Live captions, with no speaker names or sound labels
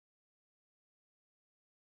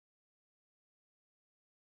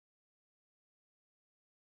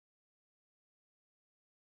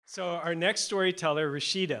So our next storyteller,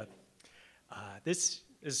 Rasheedah, this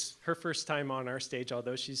is her first time on our stage,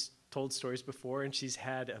 although she's told stories before, and she's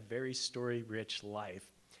had a very story-rich life.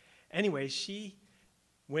 Anyway, she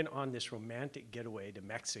went on this romantic getaway to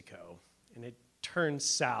Mexico, and it turned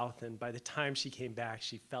south, and by the time she came back,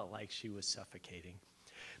 she felt like she was suffocating.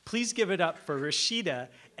 Please give it up for Rasheedah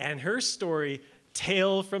and her story,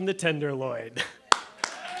 Tale from the Tenderloin.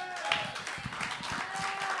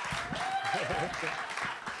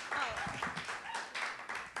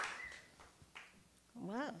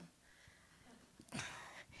 Wow.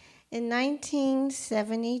 In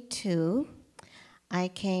 1972, I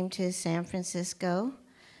came to San Francisco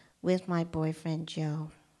with my boyfriend,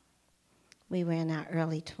 Joe. We were in our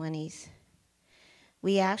early 20s.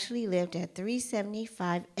 We actually lived at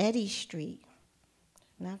 375 Eddy Street,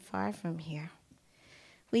 not far from here.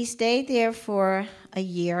 We stayed there for a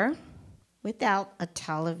year without a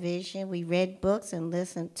television. We read books and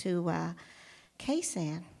listened to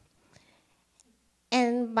K-San.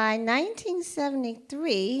 And by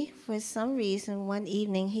 1973, for some reason, one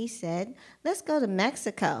evening he said, let's go to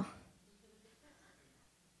Mexico.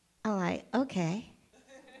 I'm like, okay.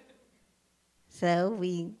 So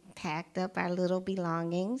we packed up our little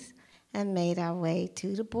belongings and made our way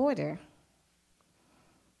to the border.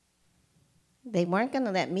 They weren't going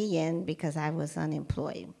to let me in because I was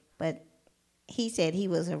unemployed, but he said he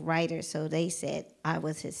was a writer, so they said I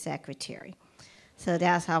was his secretary. So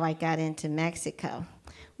that's how I got into Mexico.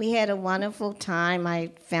 We had a wonderful time.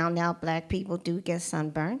 I found out black people do get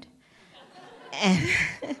sunburned.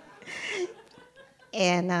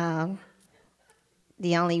 And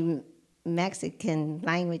the only Mexican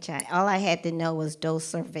language, all I had to know was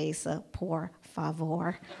dos cerveza, por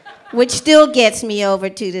favor, which still gets me over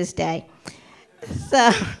to this day.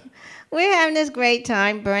 So we're having this great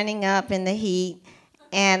time burning up in the heat.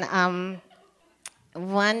 And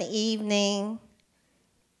one evening,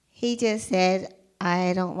 he just said,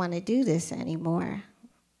 I don't want to do this anymore.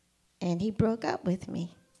 And he broke up with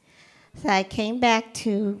me. So I came back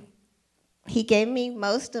he gave me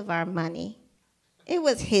most of our money. It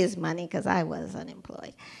was his money because I was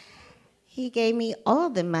unemployed. He gave me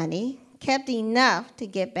all the money, kept enough to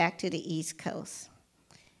get back to the East Coast.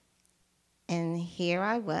 And here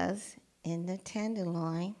I was in the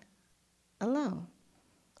Tenderloin alone.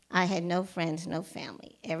 I had no friends, no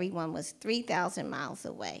family. Everyone was 3,000 miles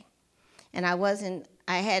away. And I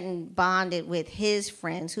hadn't bonded with his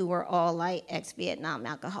friends who were all like ex-Vietnam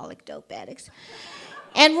alcoholic dope addicts.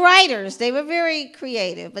 And writers, they were very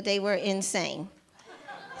creative, but they were insane.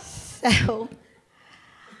 So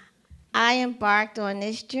I embarked on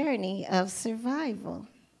this journey of survival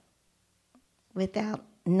without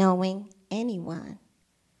knowing anyone.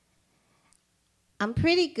 I'm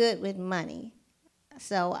pretty good with money,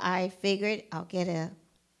 so I figured I'll get an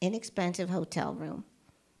inexpensive hotel room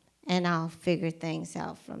and I'll figure things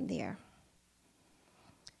out from there.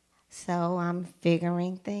 So I'm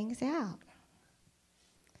figuring things out.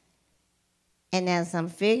 And as I'm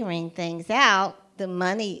figuring things out, the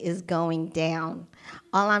money is going down.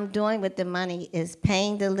 All I'm doing with the money is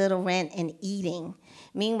paying the little rent and eating.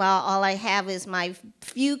 Meanwhile, all I have is my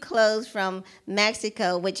few clothes from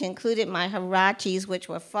Mexico, which included my huaraches, which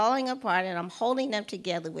were falling apart, and I'm holding them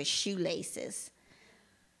together with shoelaces.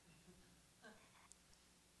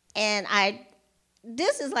 And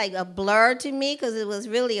this is like a blur to me because it was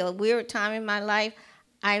really a weird time in my life.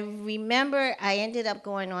 I remember I ended up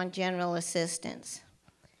going on general assistance.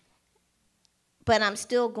 But I'm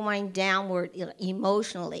still going downward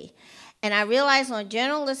emotionally. And I realized on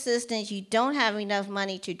general assistance, you don't have enough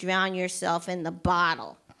money to drown yourself in the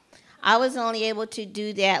bottle. I was only able to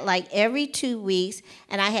do that like every 2 weeks,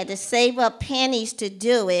 and I had to save up pennies to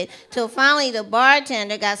do it, till finally the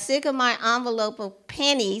bartender got sick of my envelope of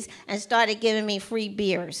pennies and started giving me free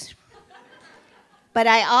beers. But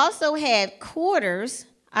I also had quarters.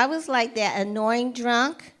 I was like that annoying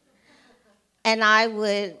drunk, and I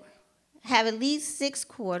would have at least 6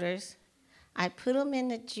 quarters. I'd put them in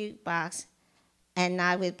the jukebox, and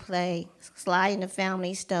I would play Sly and the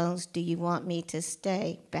Family Stones, Do You Want Me to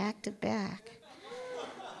Stay, back to back.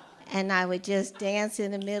 And I would just dance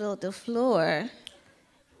in the middle of the floor.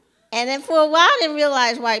 And then for a while, I didn't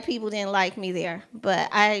realize white people didn't like me there. But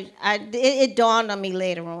it dawned on me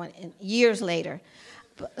later on, years later.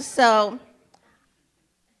 So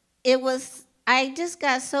I just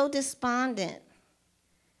got so despondent.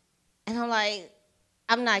 And I'm like,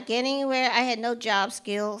 I'm not getting anywhere. I had no job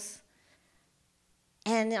skills.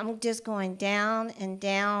 And I'm just going down and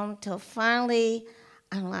down till finally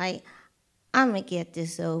I'm like, I'm going to get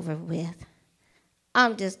this over with.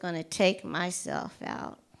 I'm just going to take myself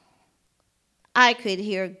out. I could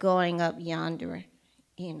hear Going Up Yonder,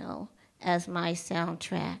 as my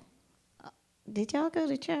soundtrack. Did y'all go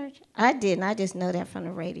to church? I didn't. I just know that from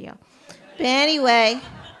the radio. But anyway,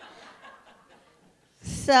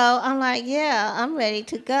 so I'm like, yeah, I'm ready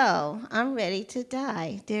to go. I'm ready to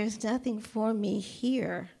die. There's nothing for me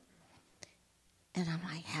here. And I'm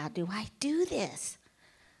like, how do I do this?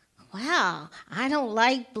 Wow, I don't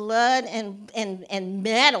like blood and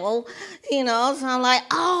metal, So I'm like,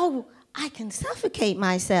 oh, I can suffocate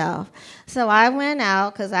myself. So I went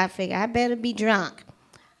out because I figured I better be drunk.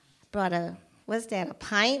 Brought a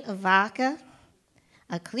pint of vodka,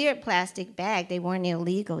 a clear plastic bag. They weren't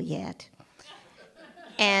illegal yet.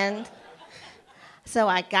 And so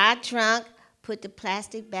I got drunk, put the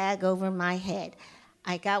plastic bag over my head.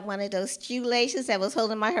 I got one of those shoelaces that was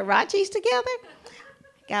holding my huaraches together.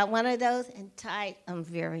 Got one of those and tied them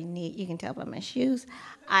very neat. You can tell by my shoes.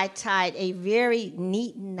 I tied a very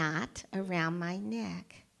neat knot around my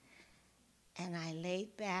neck. And I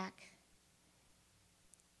laid back.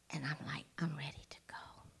 And I'm like, I'm ready to go.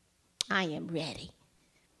 I am ready.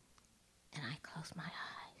 And I closed my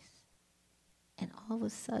eyes. And all of a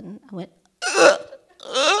sudden, I went,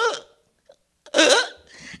 and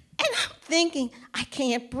I'm thinking, I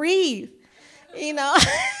can't breathe,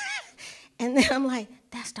 And then I'm like,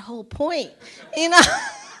 that's the whole point,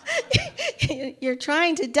 You're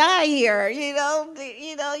trying to die here,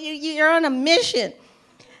 you're on a mission.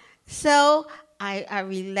 So I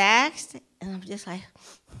relaxed, and I'm just like,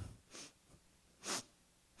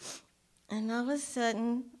 and all of a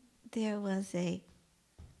sudden, there was and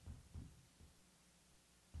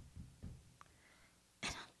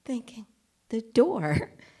I'm thinking, the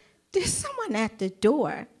door, there's someone at the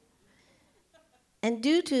door. And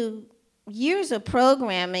due to years of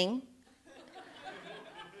programming,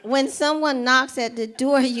 when someone knocks at the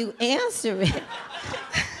door, you answer it.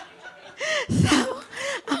 So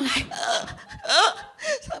I'm like,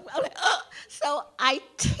 So I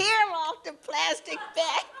tear off the plastic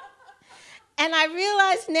bag. And I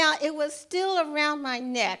realized now it was still around my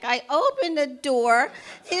neck. I opened the door.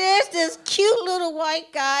 There's this cute little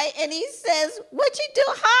white guy, and he says, "What you do?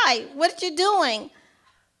 Hi, what you doing?"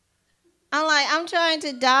 I'm like, "I'm trying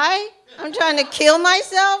to die. I'm trying to kill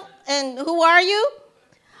myself. And who are you?"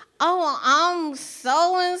 "Oh, I'm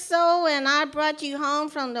so-and-so, and I brought you home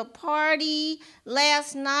from the party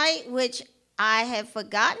last night," which I had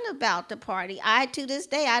forgotten about the party. To this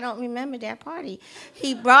day, I don't remember that party.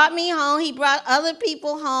 He brought me home. He brought other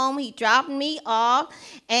people home. He dropped me off,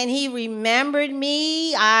 and he remembered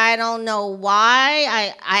me. I don't know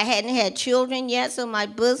why. I hadn't had children yet, so my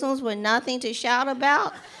bosoms were nothing to shout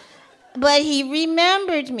about. But he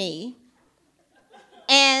remembered me.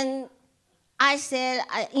 And I said,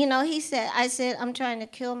 I said, "I'm trying to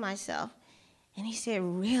kill myself." And he said,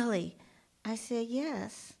 "Really?" I said,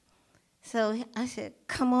 "Yes." So I said,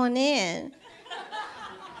 "Come on in."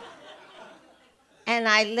 And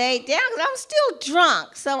I laid down, because I'm still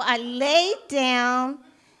drunk. So I laid down,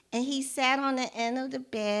 and he sat on the end of the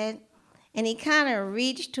bed, and he kind of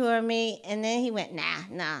reached toward me, and then he went,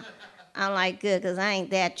 nah. I'm like, good, because I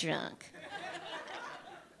ain't that drunk.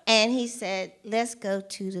 And he said, "Let's go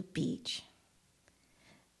to the beach."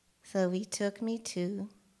 So he took me to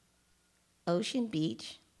Ocean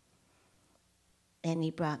Beach, and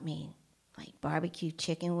he brought me like barbecue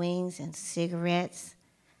chicken wings and cigarettes.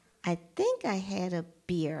 I think I had a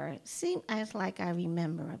beer. Seemed like I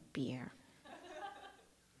remember a beer.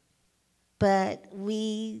 But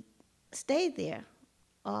we stayed there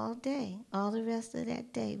all day. All the rest of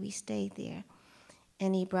that day, we stayed there.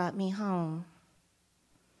 And he brought me home.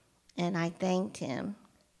 And I thanked him.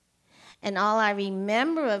 And all I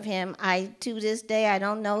remember of him, to this day, I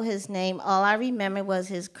don't know his name. All I remember was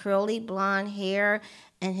his curly blonde hair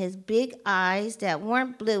and his big eyes that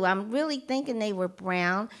weren't blue. I'm really thinking they were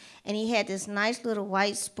brown. And he had this nice little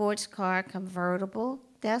white sports car convertible.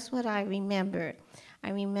 That's what I remembered.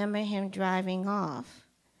 I remember him driving off.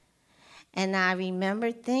 And I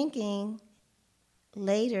remember thinking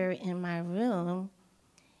later in my room,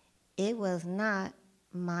 it was not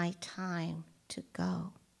my time to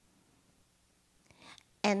go.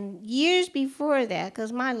 And years before that,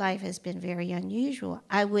 because my life has been very unusual,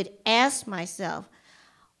 I would ask myself,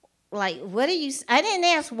 like, I didn't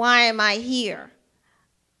ask, why am I here?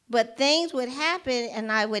 But things would happen,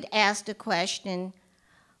 and I would ask the question,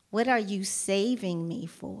 what are you saving me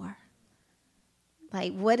for?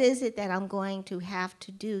 Like, what is it that I'm going to have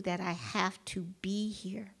to do, that I have to be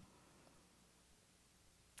here?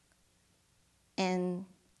 And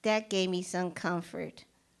that gave me some comfort.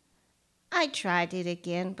 I tried it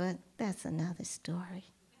again, but that's another story.